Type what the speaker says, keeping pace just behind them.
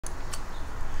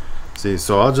See,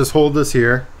 so I'll just hold this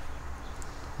here.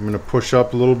 I'm gonna push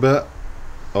up a little bit.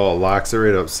 Oh, it locks it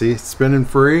right up. See, spinning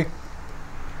free.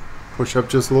 Push up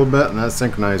just a little bit and that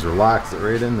synchronizer locks it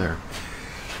right in there.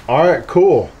 All right,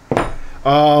 cool.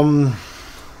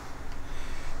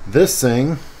 This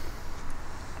thing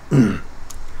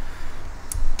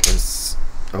is,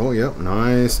 oh yep,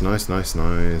 nice.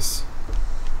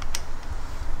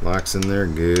 Locks in there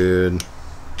good.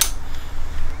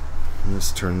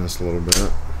 Let's turn this a little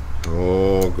bit.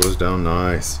 Oh, it goes down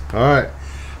nice. All right,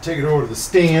 take it over to the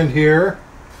stand here.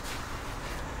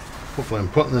 Hopefully I'm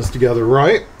putting this together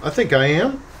right. I think I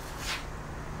am.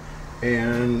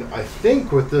 And I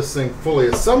think with this thing fully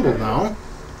assembled now,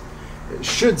 it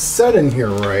should set in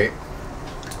here right,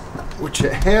 which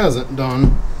it hasn't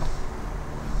done.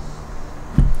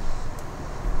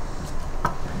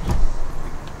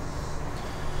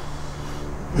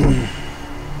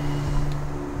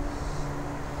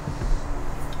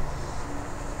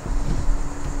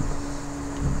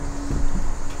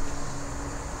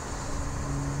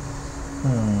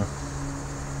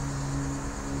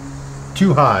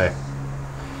 Too high.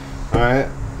 All right,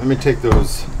 let me take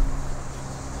those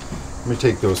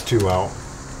two out.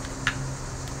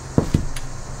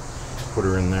 Put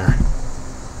her in there.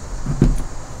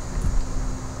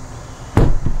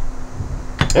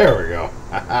 There we go.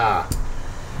 I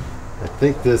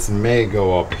think this may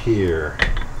go up here.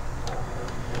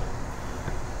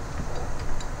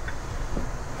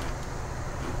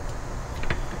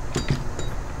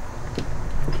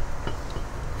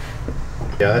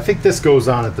 Yeah, I think this goes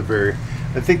on at the very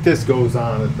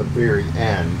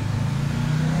end.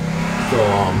 So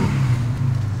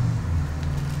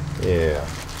yeah,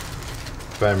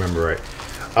 if I remember right.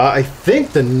 I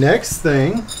think the next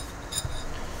thing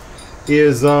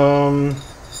is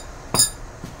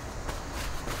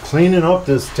cleaning up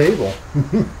this table.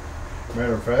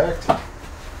 Matter of fact,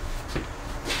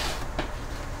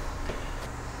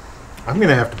 I'm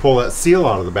gonna have to pull that seal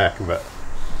out of the back of it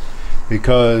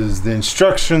because the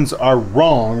instructions are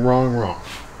wrong.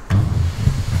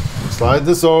 Slide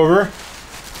this over.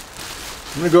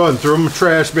 I'm gonna go ahead and throw my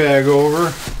trash bag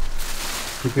over.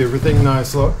 Keep everything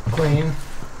nice, look clean.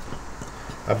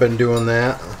 I've been doing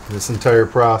that this entire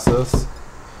process.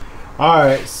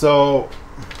 Alright, so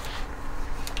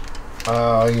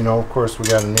you know, of course we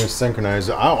got a new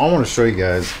synchronizer. I want to show you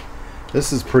guys.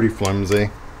 This is pretty flimsy,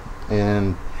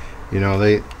 and you know,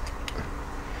 they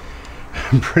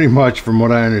pretty much, from what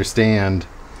I understand,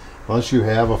 unless you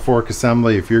have a fork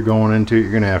assembly, if you're going into it,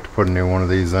 you're gonna have to put a new one of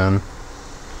these in.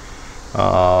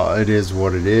 It is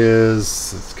what it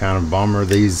is. It's kind of a bummer.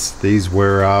 These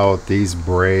wear out, these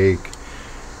break.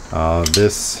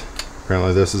 This,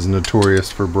 apparently this is notorious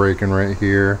for breaking right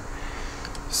here.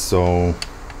 So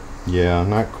yeah,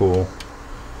 not cool.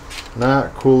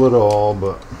 Not cool at all,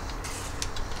 but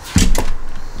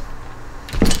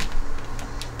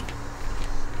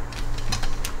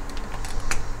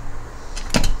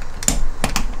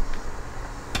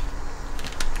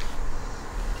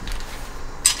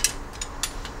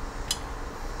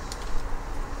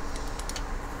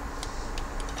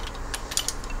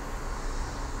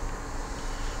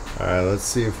alright, let's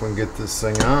see if we can get this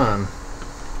thing on.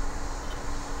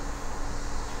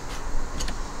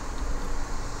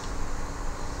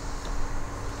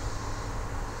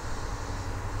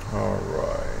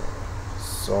 Alright,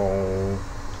 so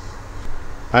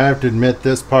I have to admit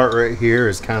this part right here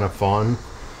is kind of fun.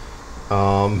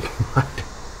 I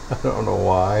don't know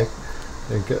why.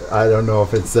 I don't know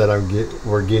if it's that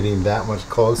we're getting that much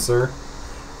closer.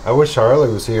 I wish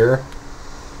Harley was here.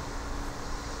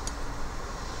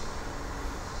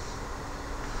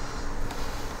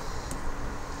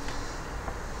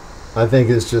 I think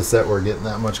it's just that we're getting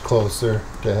that much closer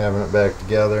to having it back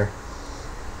together.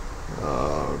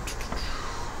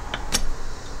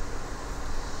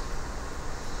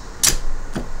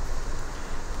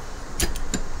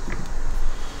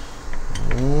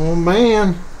 Oh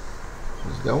man,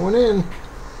 it's going in.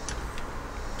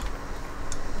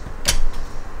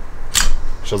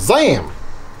 Shazam!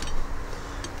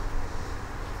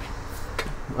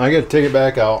 I gotta take it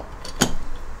back out.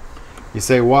 You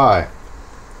say why?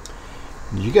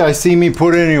 Did you guys see me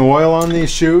put any oil on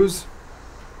these shoes?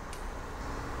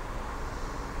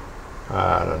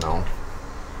 I don't know.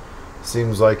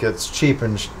 Seems like it's cheap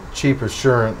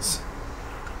assurance.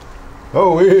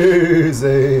 Oh,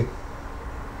 easy.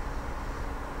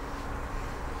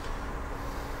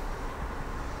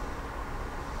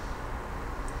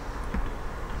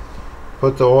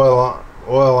 Put the oil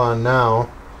on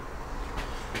now,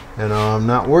 and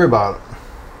not worry about it.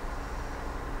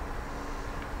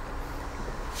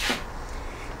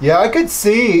 Yeah, I could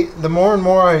see the more and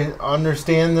more I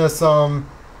understand this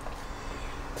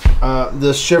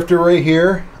this shifter right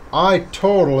here, I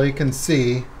totally can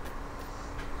see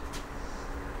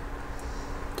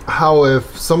how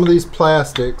if some of these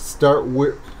plastics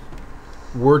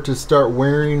were to start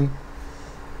wearing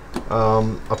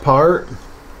apart,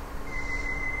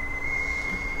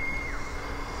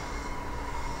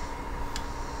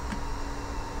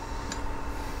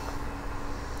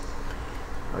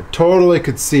 I totally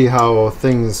could see how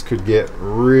things could get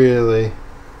really,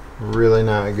 really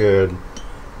not good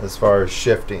as far as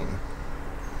shifting.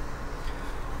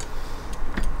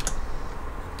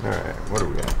 Alright, what do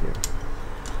we got here?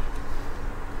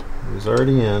 It was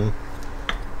already in.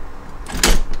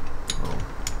 Oh.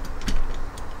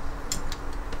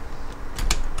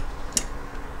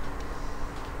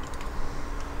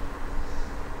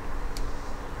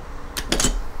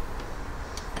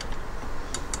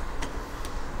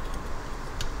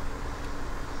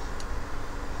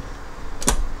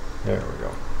 There we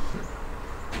go.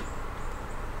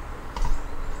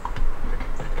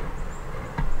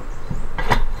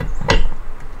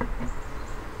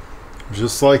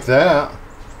 Just like that.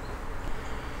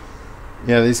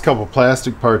 Yeah, these couple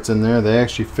plastic parts in there, they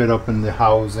actually fit up in the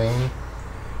housing.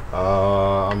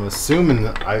 I'm assuming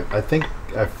that I think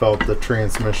I felt the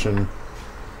transmission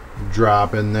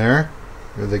drop in there,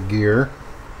 or the gear.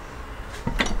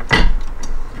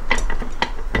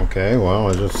 Okay, well,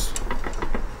 I just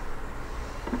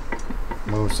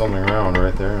moved something around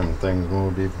right there and things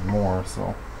moved even more,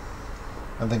 so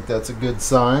I think that's a good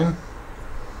sign.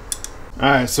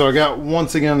 Alright, so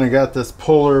once again I got this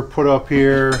puller put up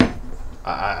here.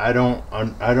 I don't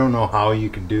know how you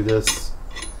could do this.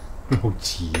 Oh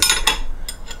jeez.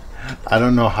 I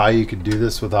don't know how you could do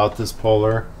this without this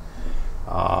puller.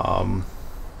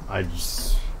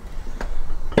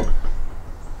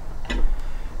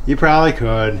 You probably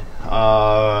could.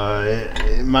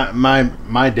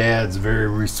 My dad's very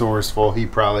resourceful. He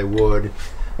probably would.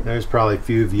 There's probably a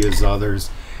few of you as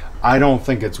others. I don't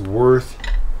think it's worth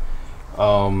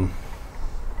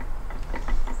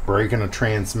breaking a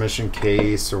transmission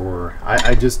case, or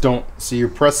I just don't see. You're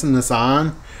pressing this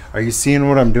on. Are you seeing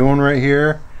what I'm doing right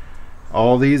here?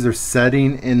 All these are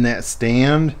setting in that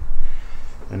stand,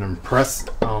 and I'm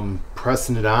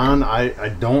pressing it on. I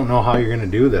don't know how you're gonna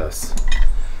do this.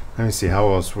 Let me see,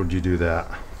 how else would you do that?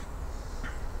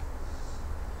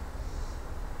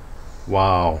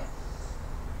 Wow.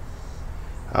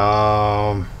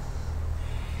 I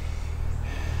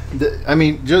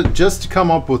mean, just to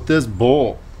come up with this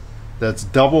bolt that's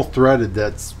double threaded,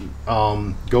 that's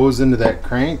goes into that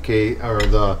crankcase or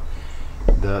the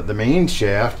main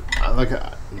shaft. Like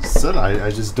I said, I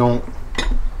just don't.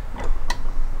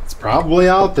 It's probably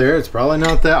out there. It's probably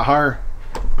not that hard.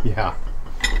 Yeah.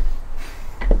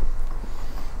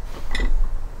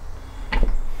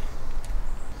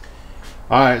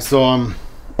 All right, so I'm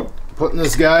putting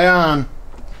this guy on.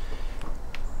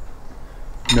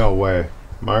 No way.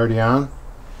 Am I already on?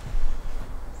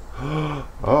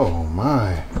 Oh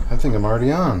my, I think I'm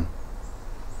already on.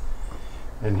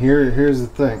 And here's the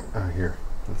thing. Oh, here,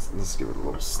 let's give it a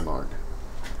little snug.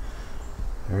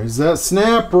 There's that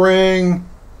snap ring.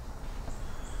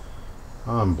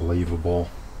 Unbelievable.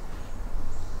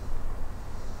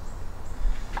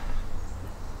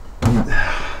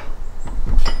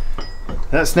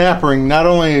 That snap ring, not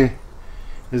only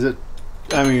is it,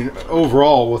 I mean,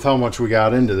 overall with how much we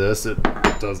got into this, it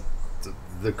does,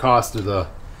 the cost of the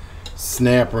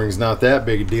snap ring's not that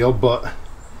big a deal, but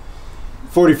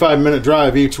 45-minute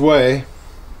drive each way,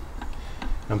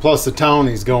 and plus the town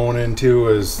he's going into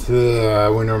is we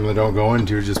normally don't go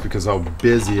into just because how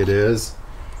busy it is.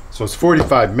 So it's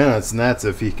 45 minutes, and that's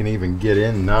if he can even get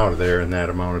in and out of there in that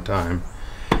amount of time.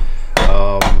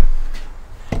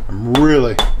 I'm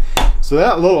really, so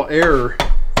that little error,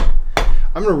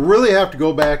 I'm gonna really have to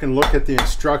go back and look at the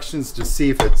instructions to see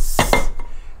if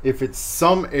it's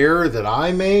some error that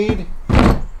I made,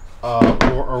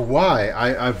 or why.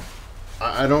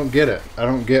 I don't get it. I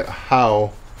don't get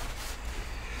how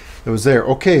it was there.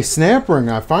 Okay, snap ring.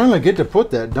 I finally get to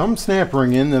put that dumb snap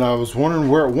ring in that I was wondering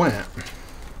where it went.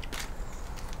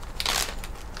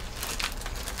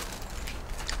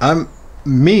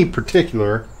 Me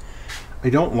particular, I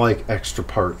don't like extra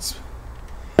parts.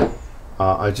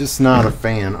 I'm just not a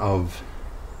fan of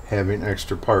having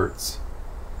extra parts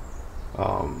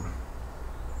at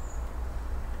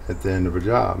the end of a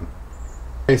job.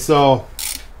 Okay, so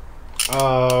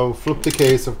flip the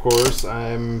case, of course.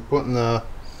 I'm putting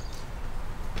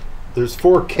there's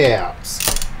 4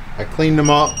 caps. I cleaned them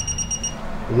up,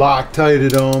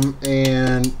 Loctited them,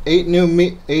 and 8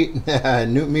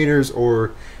 newton meters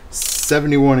or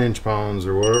 71 inch-pounds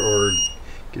or whatever, or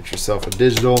get yourself a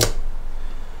digital.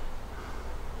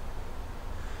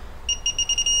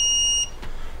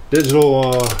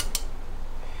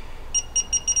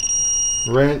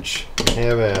 Wrench,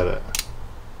 have at it.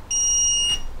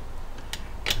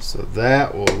 So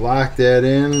that will lock that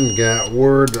in. Got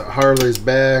word that Harley's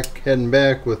heading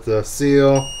back with the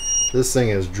seal. This thing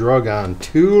is drug on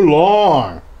too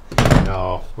long.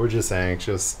 No, we're just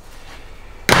anxious.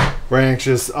 We're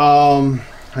anxious.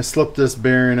 I slipped this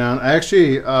bearing on.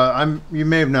 Actually, you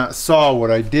may have not saw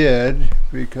what I did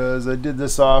because I did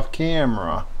this off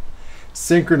camera.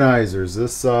 Synchronizers.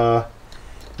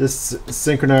 This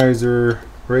synchronizer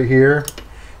right here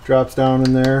drops down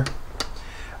in there.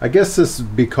 I guess this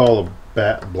would be called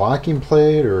a blocking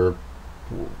plate, or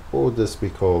what would this be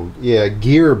called? Yeah,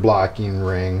 gear blocking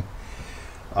ring.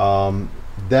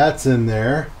 That's in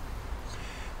there.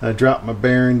 I dropped my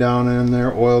bearing down in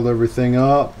there, oiled everything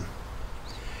up.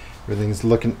 Everything's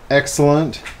looking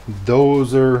excellent.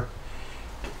 Those are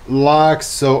locks,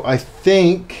 so I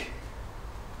think,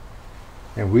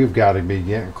 and we've got to be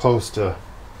getting close to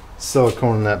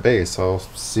silicone in that base. I'll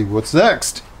see what's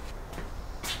next.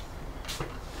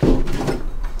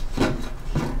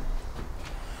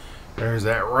 There's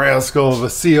that rascal of a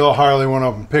seal. Harley went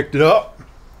up and picked it up.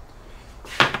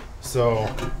 So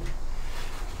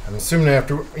I'm assuming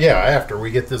after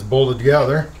we get this bolted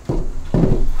together,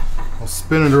 we'll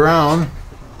spin it around.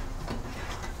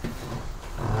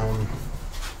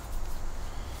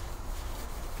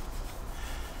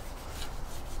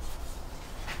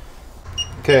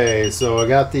 Okay, so I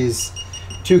got these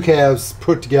two calves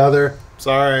put together.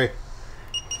 Sorry,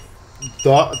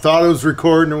 thought it was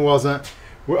recording, it wasn't.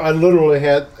 I literally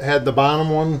had the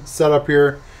bottom one set up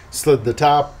here, slid the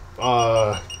top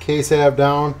case half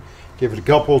down, give it a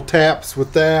couple taps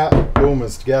with that, boom,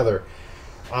 it's together.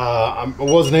 I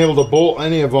wasn't able to bolt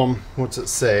any of them. What's it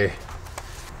say?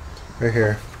 Right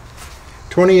here.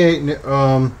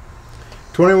 21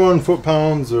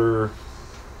 foot-pounds or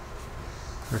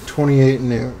 28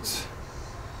 newts.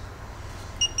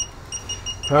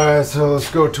 Alright, so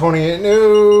let's go 28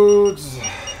 newts.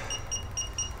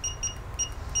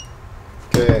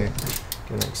 Okay,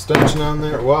 get an extension on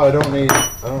there. Well, I don't need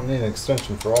an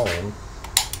extension for all of them.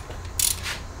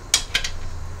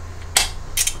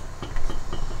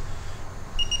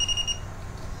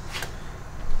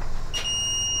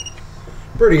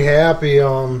 Pretty happy.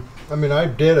 I mean, I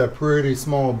did a pretty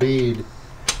small bead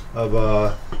of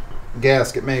a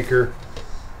gasket maker,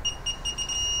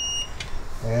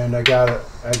 and I got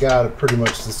it pretty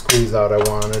much the squeeze out I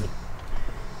wanted.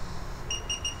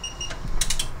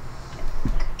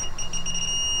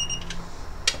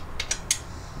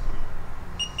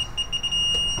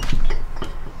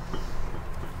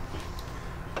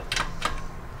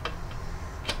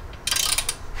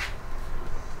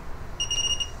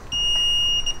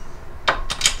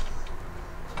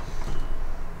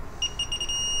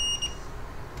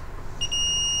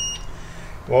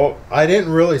 Well, I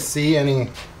didn't really see any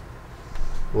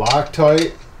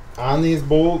Loctite on these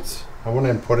bolts. I went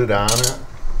ahead and put it on it.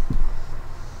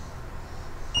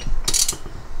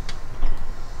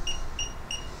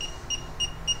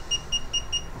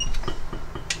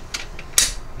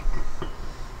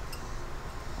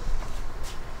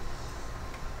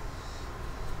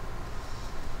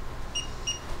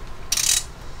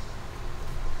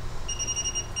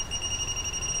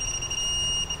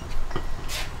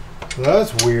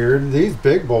 That's weird. These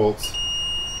big bolts.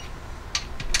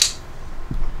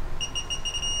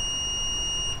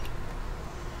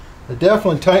 They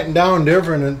definitely tighten down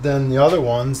different than the other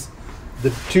ones. The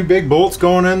two big bolts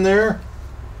going in there,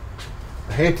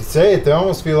 I hate to say it, they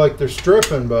almost feel like they're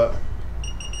stripping, but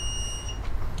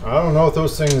I don't know if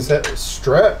those things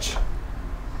stretch.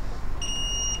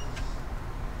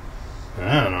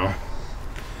 I don't know.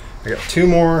 I got two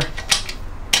more.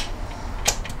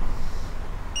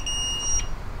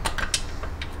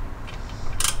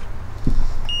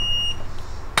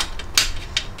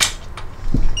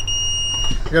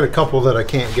 I got a couple that I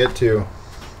can't get to,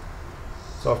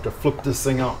 so I'll have to flip this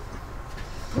thing out.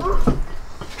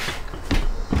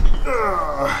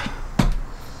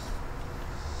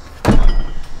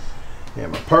 Yeah,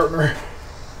 my partner.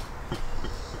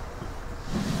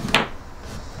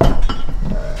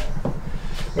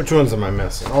 Which ones am I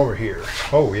missing? Over here.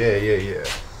 Oh, yeah.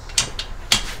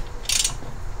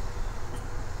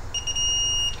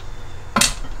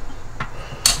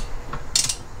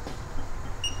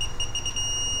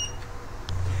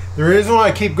 The reason why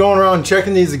I keep going around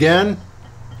checking these again,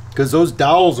 because those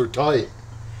dowels are tight,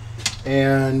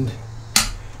 and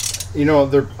you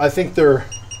know I think they're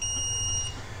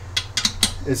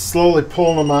is slowly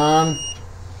pulling them on.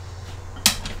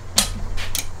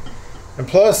 And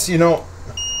plus, you know,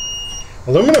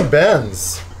 aluminum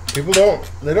bends. People don't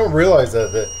realize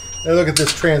that. They look at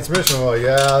this transmission, like,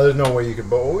 yeah, there's no way you could.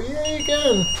 But oh yeah, you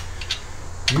can.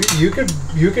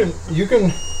 You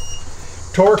can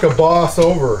torque a boss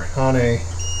over on a.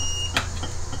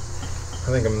 I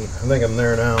think I'm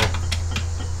there now.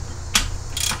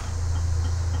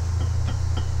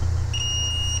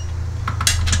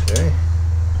 Okay.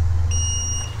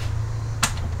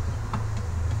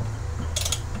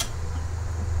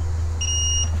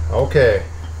 Okay.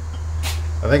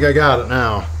 I think I got it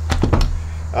now.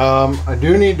 I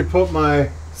do need to put my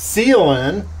seal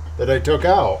in that I took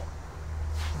out.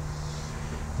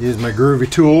 Use my groovy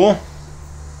tool.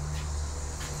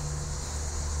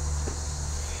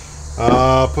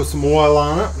 Put some oil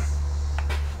on it.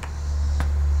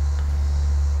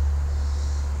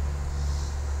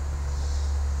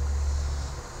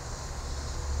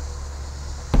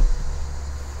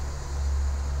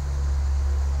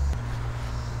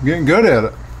 I'm getting good at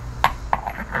it.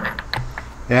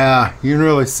 Yeah, you can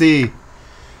really see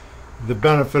the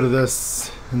benefit of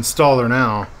this installer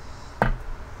now.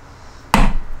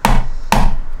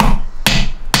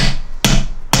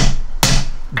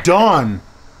 Done.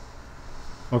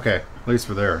 Okay, at least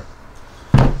we're there.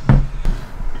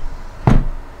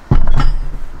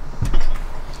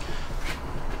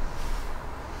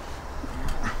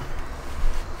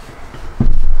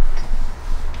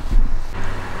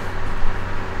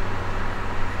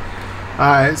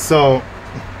 Alright, so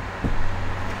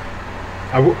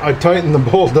I tightened the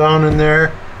bolt down in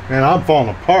there, and I'm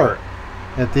falling apart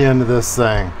at the end of this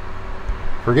thing.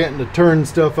 Forgetting to turn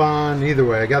stuff on. Either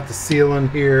way, I got the seal in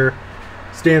here.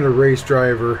 Standard race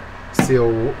driver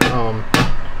seal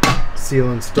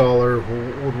installer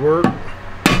would work.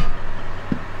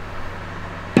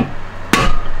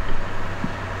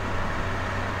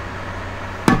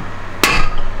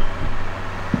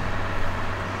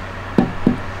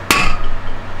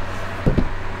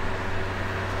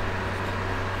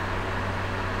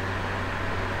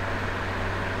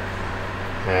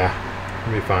 Yeah,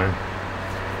 it'll be fine.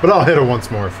 But I'll hit it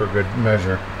once more for good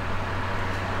measure.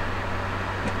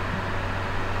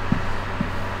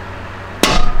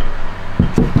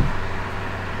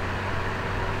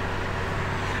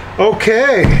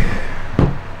 Okay,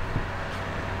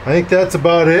 I think that's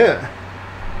about it.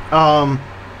 All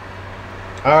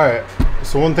right,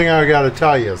 so one thing I gotta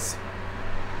tell you is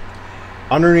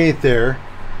underneath there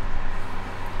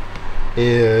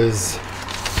is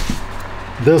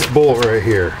this bolt right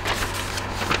here.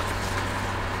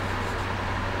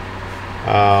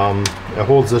 It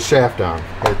holds the shaft on.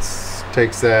 It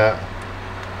takes that.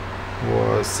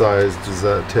 What size does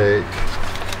that take?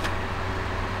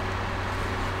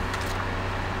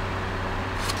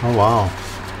 Oh wow.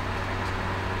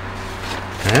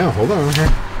 Yeah, hold on here.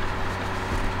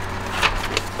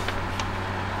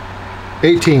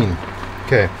 18.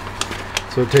 Okay.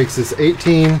 So it takes this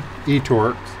 18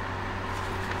 e-torques.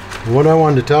 What I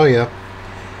wanted to tell you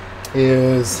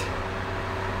is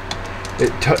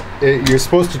you're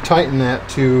supposed to tighten that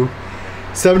to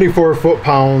 74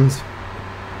 foot-pounds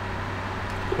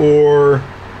or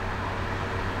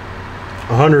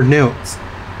 100 newtons.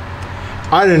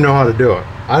 I didn't know how to do it.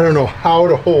 I don't know how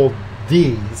to hold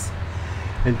these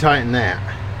and tighten that.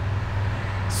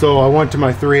 So I went to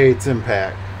my 3/8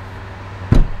 impact.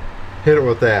 Hit it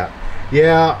with that.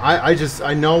 Yeah,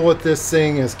 I know what this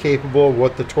thing is capable of,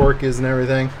 what the torque is and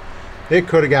everything. It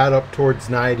could have got up towards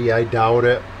 90. I doubt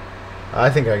it. I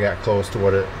think I got close to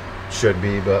what it should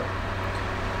be, but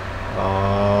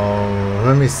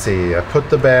let me see. I put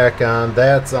the back on.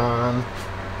 That's on.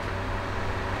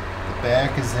 The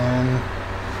back is in.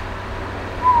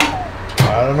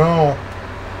 I don't know.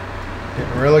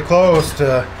 Getting really close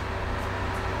to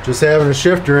just having a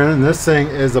shifter in, and this thing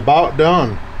is about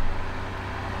done.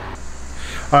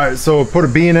 Alright, so put a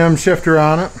B&M shifter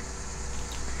on it.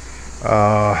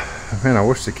 Man, I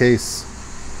wish the case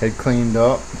had cleaned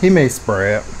up. He may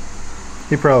spray it.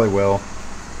 He probably will,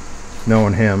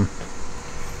 knowing him.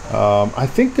 I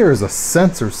think there is a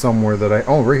sensor somewhere that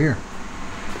oh, right here.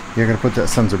 You're gonna put that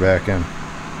sensor back in.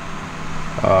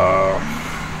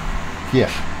 Yeah.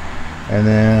 And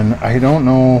then I don't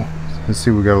know. Let's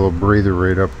see, we got a little breather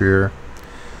right up here.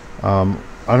 I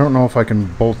don't know if I can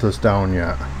bolt this down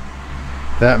yet.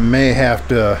 That may have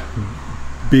to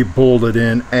be bolted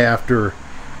in after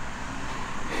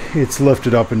it's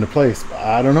lifted up into place.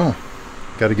 I don't know.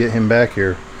 Got to get him back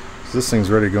here. So this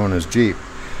thing's ready to go in his Jeep.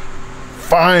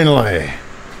 Finally.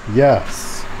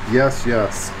 Yes. Yes,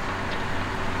 yes.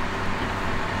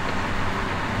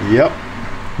 Yep.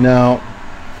 Now,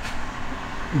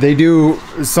 they do,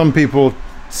 some people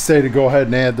say to go ahead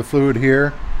and add the fluid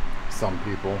here. Some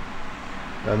people.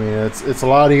 I mean, it's a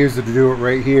lot easier to do it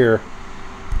right here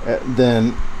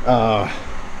than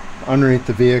underneath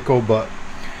the vehicle, but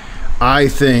I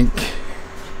think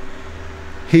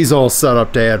he's all set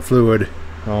up to add fluid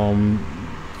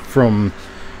from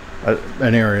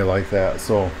an area like that,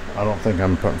 so I don't think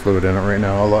I'm putting fluid in it right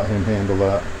now. I'll let him handle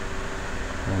that.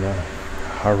 And,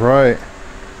 all right.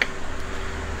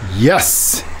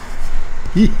 Yes.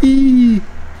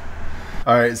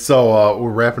 All right, so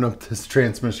we're wrapping up this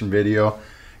transmission video.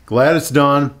 Glad it's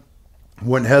done.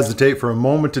 Wouldn't hesitate for a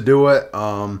moment to do it.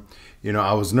 You know,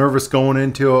 I was nervous going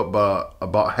into it, but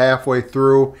about halfway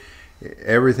through,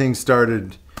 everything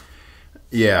started,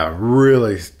 yeah,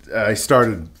 really, I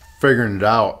started figuring it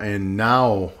out. And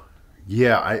now,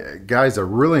 yeah, guys, I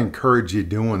really encourage you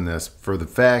doing this for the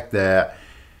fact that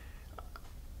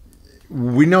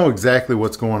we know exactly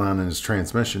what's going on in his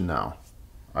transmission now.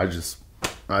 I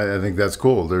think that's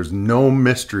cool. There's no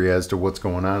mystery as to what's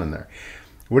going on in there.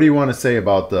 What do you want to say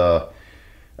about the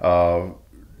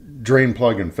drain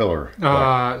plug and filler?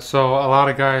 So a lot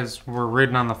of guys were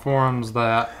reading on the forums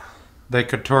that they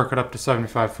could torque it up to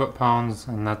 75 foot-pounds,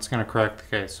 and that's going to crack the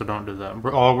case, so don't do that.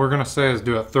 All we're going to say is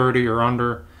do it 30 or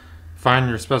under. Find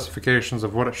your specifications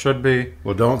of what it should be.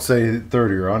 Well, don't say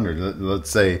 30 or under. Let's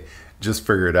say just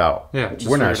figure it out. Yeah,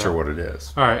 we're not sure what it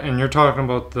is. All right, and you're talking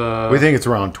about the... We think it's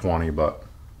around 20, but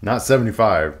not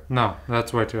 75. No,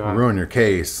 that's way too high. Ruin your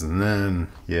case, and then,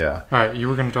 yeah. All right, you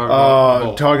were going to talk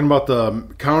about talking about the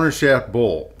counter shaft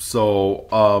bolt.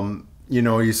 So, you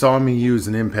know, you saw me use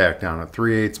an impact on it,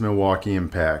 3/8 Milwaukee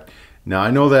impact. Now, I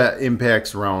know that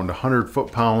impact's around 100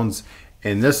 foot-pounds,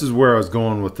 and this is where I was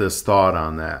going with this thought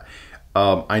on that.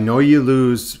 I know you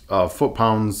lose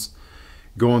foot-pounds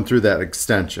going through that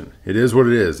extension. It is what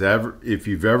it is. If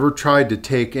you've ever tried to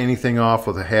take anything off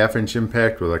with a 1/2 inch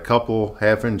impact with a couple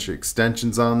 1/2 inch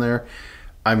extensions on there,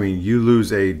 I mean, you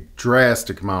lose a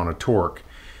drastic amount of torque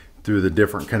through the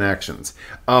different connections.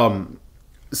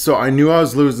 So I knew I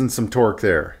was losing some torque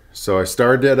there. So I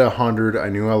started at 100. I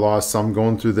knew I lost some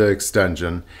going through the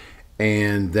extension,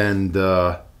 and then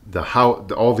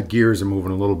all the gears are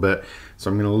moving a little bit.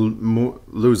 So I'm going to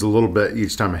lose a little bit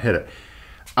each time I hit it.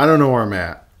 I don't know where I'm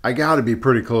at. I got to be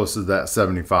pretty close to that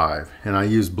 75, and I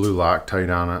used blue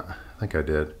Loctite on it. I think I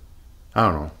did.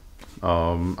 I don't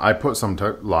know. I put some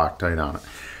Loctite on it.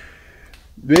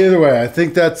 But either way, I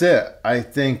think that's it. I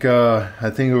think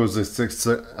it was a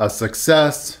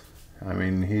success. I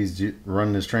mean, he's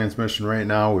running his transmission right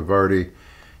now. We've already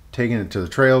taken it to the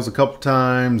trails a couple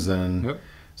times, and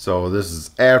so this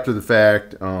is after the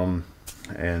fact.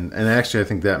 And actually, I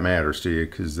think that matters to you,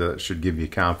 because that should give you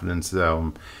confidence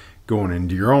that going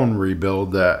into your own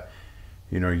rebuild that,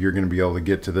 you know, you're going to be able to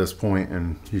get to this point,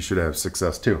 and you should have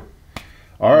success too.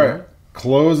 All right,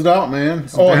 close it out, man.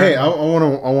 Oh, hey, I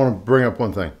want to bring up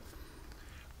one thing.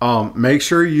 Make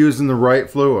sure you're using the right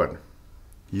fluid.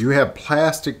 You have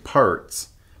plastic parts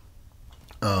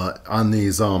on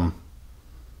these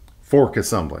fork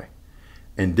assembly,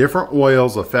 and different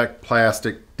oils affect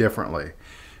plastic differently.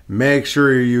 Make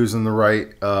sure you're using the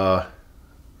right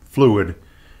fluid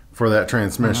for that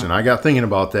transmission. I got thinking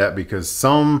about that, because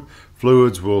some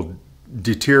fluids will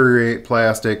deteriorate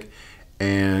plastic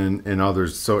and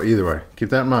others. So either way, keep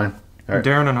that in mind. All right.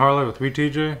 Darren and Harley with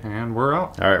WeTJ, and we're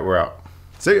out. All right, we're out.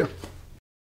 See ya.